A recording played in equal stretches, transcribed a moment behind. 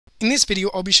In this video,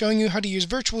 I'll be showing you how to use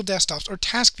virtual desktops or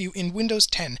TaskView in Windows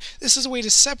 10. This is a way to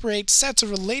separate sets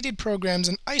of related programs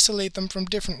and isolate them from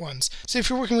different ones. So if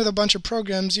you're working with a bunch of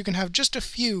programs, you can have just a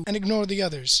few and ignore the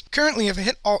others. Currently, if I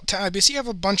hit Alt-Tab, you see I have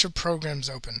a bunch of programs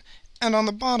open. And on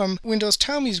the bottom, Windows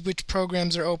tells me which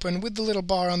programs are open with the little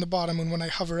bar on the bottom and when I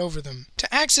hover over them.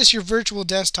 To access your virtual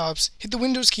desktops, hit the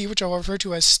Windows key, which I'll refer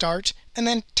to as Start, and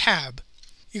then Tab.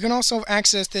 You can also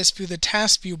access this through the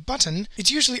TaskView button.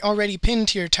 It's usually already pinned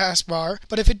to your taskbar,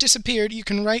 but if it disappeared, you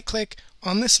can right-click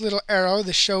on this little arrow,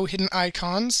 the Show Hidden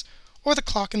Icons, or the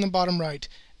clock in the bottom right,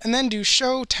 and then do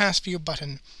Show TaskView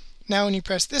button. Now when you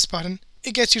press this button,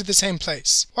 it gets you to the same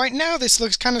place. Right now this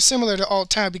looks kind of similar to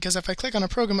Alt-Tab because if I click on a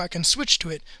program I can switch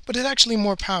to it, but it's actually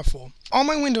more powerful. All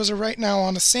my windows are right now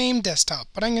on the same desktop,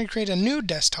 but I'm going to create a new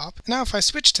desktop. Now if I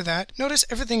switch to that, notice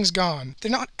everything's gone.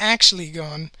 They're not actually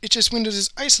gone, it's just Windows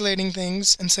is isolating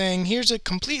things and saying here's a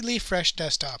completely fresh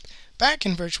desktop. Back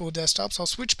in virtual desktops, I'll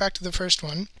switch back to the first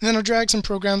one, and then I'll drag some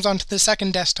programs onto the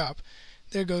second desktop.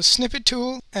 There goes Snippet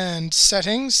Tool and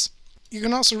Settings. You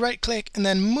can also right click and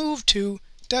then move to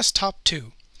Desktop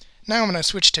 2. Now when I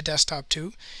switch to Desktop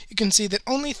 2, you can see that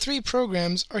only 3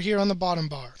 programs are here on the bottom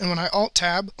bar. And when I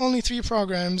Alt-Tab, only 3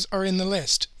 programs are in the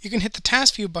list. You can hit the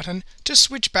TaskView button to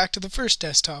switch back to the first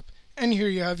desktop. And here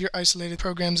you have your isolated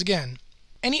programs again.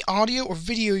 Any audio or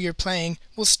video you're playing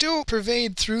will still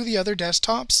pervade through the other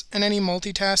desktops, and any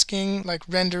multitasking, like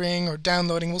rendering or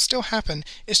downloading, will still happen.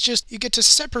 It's just you get to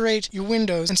separate your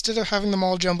windows instead of having them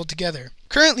all jumbled together.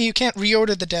 Currently, you can't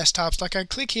reorder the desktops. Like I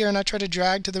click here and I try to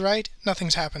drag to the right,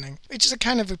 nothing's happening. It's just a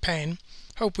kind of a pain.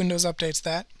 Hope Windows updates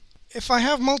that. If I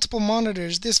have multiple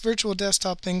monitors, this virtual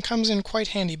desktop thing comes in quite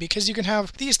handy because you can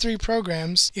have these 3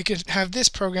 programs, you can have this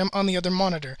program on the other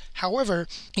monitor. However,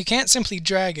 you can't simply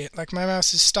drag it like my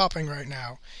mouse is stopping right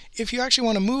now. If you actually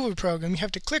want to move a program, you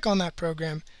have to click on that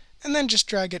program and then just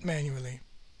drag it manually.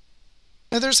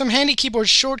 Now there are some handy keyboard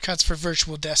shortcuts for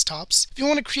virtual desktops. If you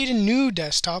want to create a new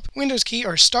desktop, Windows key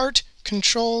or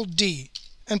Start+Ctrl+D,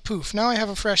 and poof, now I have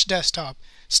a fresh desktop.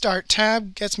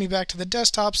 Start+Tab gets me back to the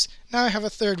desktops. Now I have a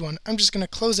third one. I'm just going to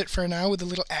close it for now with a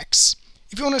little X.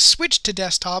 If you want to switch to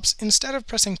desktops, instead of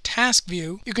pressing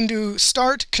TaskView, you can do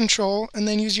Start, Control, and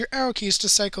then use your arrow keys to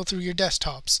cycle through your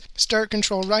desktops. Start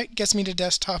Control Right gets me to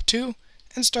desktop 2,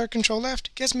 and Start Control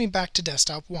Left gets me back to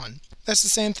desktop 1. That's the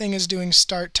same thing as doing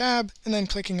Start+Tab and then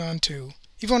clicking on 2.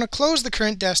 If you want to close the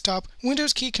current desktop,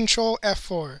 Windows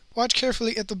Key+Ctrl+F4. Watch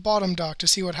carefully at the bottom dock to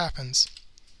see what happens.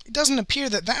 It doesn't appear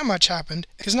that much happened,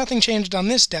 because nothing changed on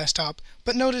this desktop,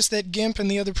 but notice that GIMP and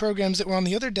the other programs that were on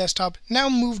the other desktop now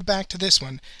moved back to this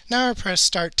one. Now I press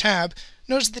Start+Tab,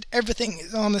 notice that everything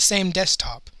is on the same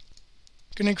desktop.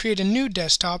 I'm going to create a new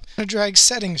desktop and drag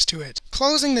settings to it.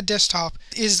 Closing the desktop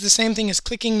is the same thing as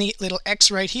clicking the little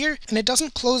X right here, and it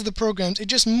doesn't close the programs, it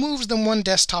just moves them one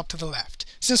desktop to the left.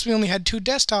 Since we only had 2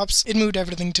 desktops, it moved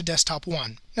everything to desktop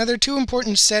 1. Now there are 2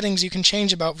 important settings you can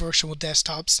change about virtual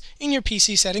desktops. In your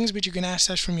PC settings, which you can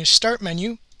access from your Start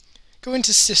menu, go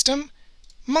into System,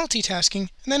 Multitasking,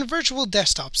 and then Virtual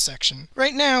Desktops section.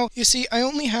 Right now, you see I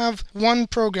only have 1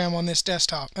 program on this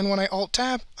desktop, and when I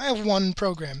Alt-Tab, I have 1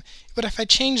 program. But if I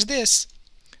change this,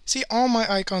 see all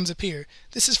my icons appear.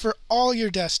 This is for all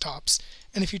your desktops.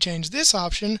 And if you change this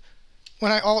option,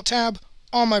 when I Alt-Tab,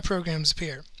 all my programs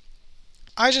appear.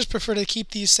 I just prefer to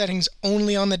keep these settings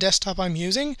only on the desktop I'm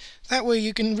using. That way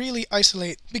you can really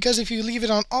isolate, because if you leave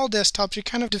it on all desktops, you're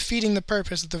kind of defeating the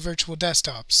purpose of the virtual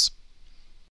desktops.